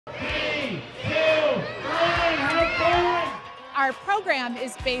Our program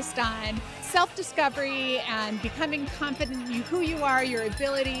is based on self-discovery and becoming confident in who you are, your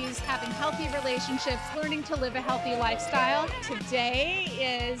abilities, having healthy relationships, learning to live a healthy lifestyle. Today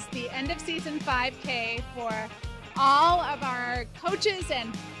is the end of season 5K for all of our coaches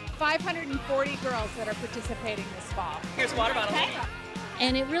and 540 girls that are participating this fall. Here's a water bottle. Okay.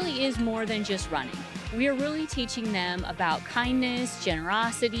 And it really is more than just running. We are really teaching them about kindness,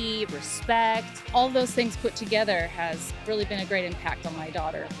 generosity, respect. All those things put together has really been a great impact on my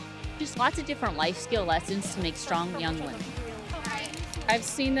daughter. Just lots of different life skill lessons to make strong young women. I've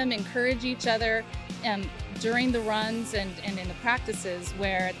seen them encourage each other during the runs and in the practices,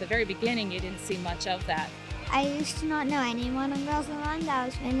 where at the very beginning you didn't see much of that. I used to not know anyone on Girls on the Run. That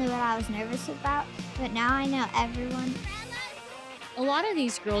was mainly what I was nervous about, but now I know everyone. A lot of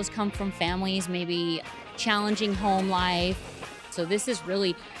these girls come from families, maybe challenging home life. So this is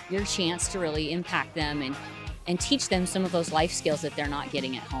really your chance to really impact them and teach them some of those life skills that they're not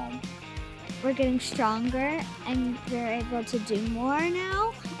getting at home. We're getting stronger and we're able to do more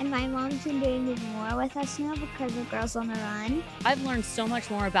now. And my mom's been doing even more with us now because of Girls on the Run. I've learned so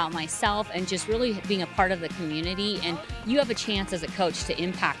much more about myself and just really being a part of the community. And you have a chance as a coach to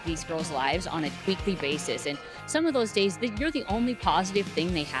impact these girls' lives on a weekly basis. And some of those days, you're the only positive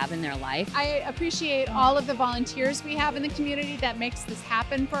thing they have in their life. I appreciate all of the volunteers we have in the community that makes this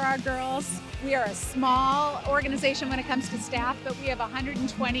happen for our girls. We are a small organization when it comes to staff, but we have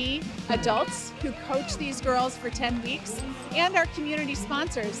 120 adults who coach these girls for 10 weeks, and our community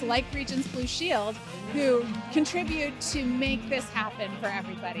sponsors like Regence BlueShield, who contribute to make this happen for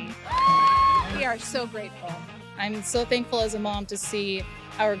everybody. We are so grateful. I'm so thankful as a mom to see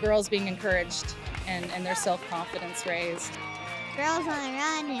our girls being encouraged and their self-confidence raised. Girls on the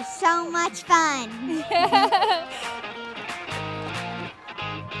Run is so much fun.